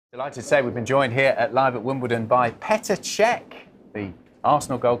Delighted to say we've been joined here at Live at Wimbledon by Petr Cech, the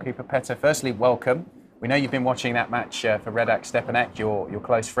Arsenal goalkeeper. Petr, firstly, welcome. We know you've been watching that match for Radak Stepanek, your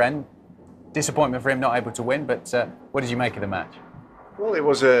close friend. Disappointment for him not able to win, but what did you make of the match? Well, it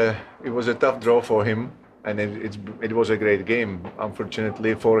was a tough draw for him, and it was a great game.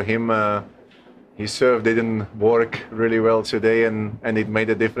 Unfortunately for him, his serve didn't work really well today, and it made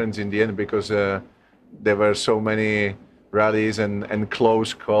a difference in the end because there were so many rallies and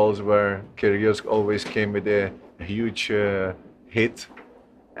close calls where Kyrgios always came with a huge hit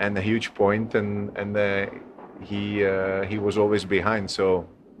and a huge point, and he was always behind. So,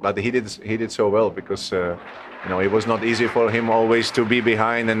 but he did so well because it was not easy for him always to be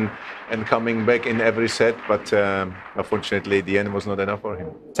behind and coming back in every set. But unfortunately, the end was not enough for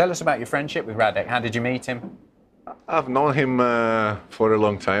him. Tell us about your friendship with Radak. How did you meet him? I've known him for a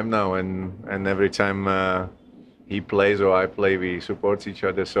long time now, and every time he plays or I play, we support each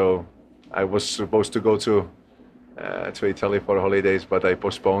other. So I was supposed to go to Italy for holidays, but I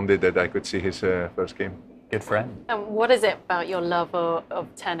postponed it that I could see his first game. Good friend. And what is it about your love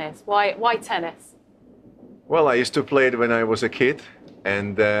of tennis? Why tennis? Well, I used to play it when I was a kid,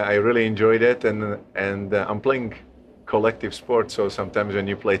 and I really enjoyed it. And I'm playing collective sport, so sometimes when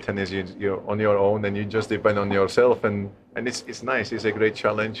you play tennis, you're on your own and you just depend on yourself, and it's nice. It's a great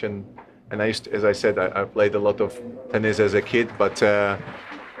challenge, and I used to, as I said, I played a lot of tennis as a kid, but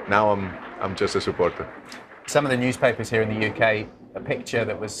now I'm just a supporter. Some of the newspapers here in the UK, a picture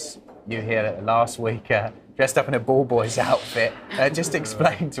that was you here last week, dressed up in a ball boy's outfit. Just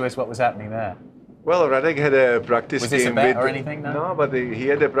explain to us what was happening there. Well, Radak had a practice game. Was this a bet or anything? No, but he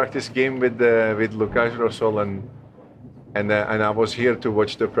had a practice game with Lukáš Rosol, and I was here to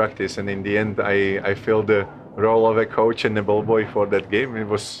watch the practice. And in the end, I filled the role of a coach and a ball boy for that game. It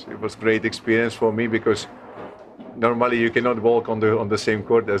was great experience for me because normally you cannot walk on the same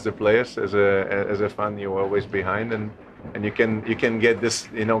court as the players. As a fan, you're always behind, and you can get this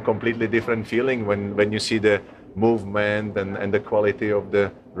completely different feeling when you see the movement and the quality of the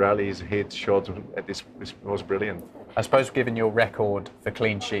rallies, hits, shots. It was brilliant. I suppose, given your record for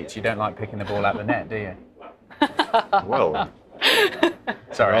clean sheets, you don't like picking the ball out the net, do you? Well,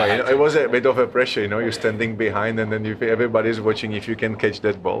 sorry. No, it was a bit of a pressure. You're standing behind, and then everybody's watching if you can catch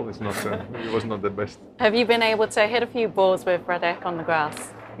that ball. It was not the best. Have you been able to hit a few balls with Radak on the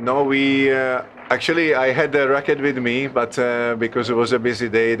grass? No, actually I had the racket with me, but because it was a busy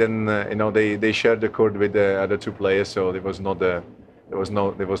day, then they shared the court with the other two players, so there was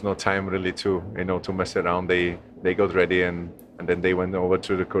no time really to to mess around. They got ready and then they went over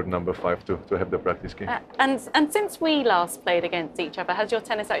to the court number 5 to have the practice game. And since we last played against each other, has your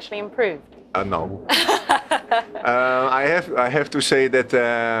tennis actually improved? No. I have to say that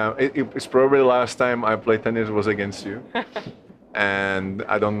it's probably the last time I played tennis was against you. And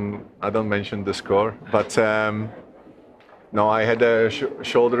I don't mention the score, but no, I had a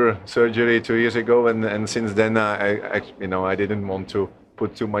shoulder surgery 2 years ago, and since then I didn't want to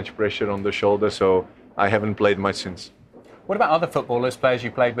put too much pressure on the shoulder, so I haven't played much since. What about other footballers, players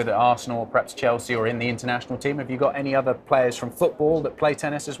you played with at Arsenal, or perhaps Chelsea, or in the international team? Have you got any other players from football that play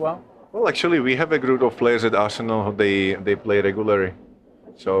tennis as well? Well, actually, we have a group of players at Arsenal who they play regularly.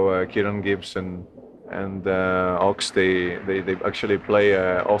 So Kieran Gibbs and Ox, they actually play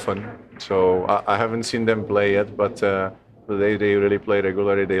often. So I haven't seen them play yet, but they really play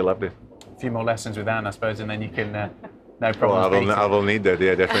regularly. They loved it. A few more lessons with Anne, I suppose, and then you can no problem. Well, I will need that.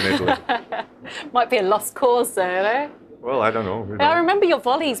 Yeah, definitely. Might be a lost cause, though, no? Well, I don't know. I remember your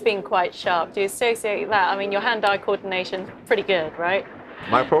volleys being quite sharp. Do you associate that? I mean, your hand-eye coordination's pretty good, right?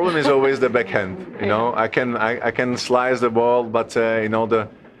 My problem is always the backhand. I can slice the ball, but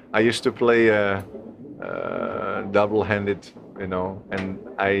I used to play double-handed, and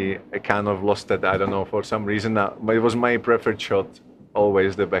I kind of lost that. I don't know, for some reason. But it was my preferred shot,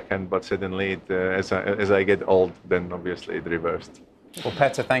 always the backhand. But suddenly, as I get old, then obviously it reversed. Well,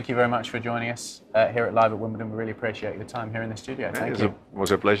 Petr, thank you very much for joining us here at Live at Wimbledon. We really appreciate your time here in the studio. Thank you. It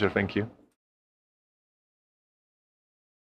was a pleasure. Thank you.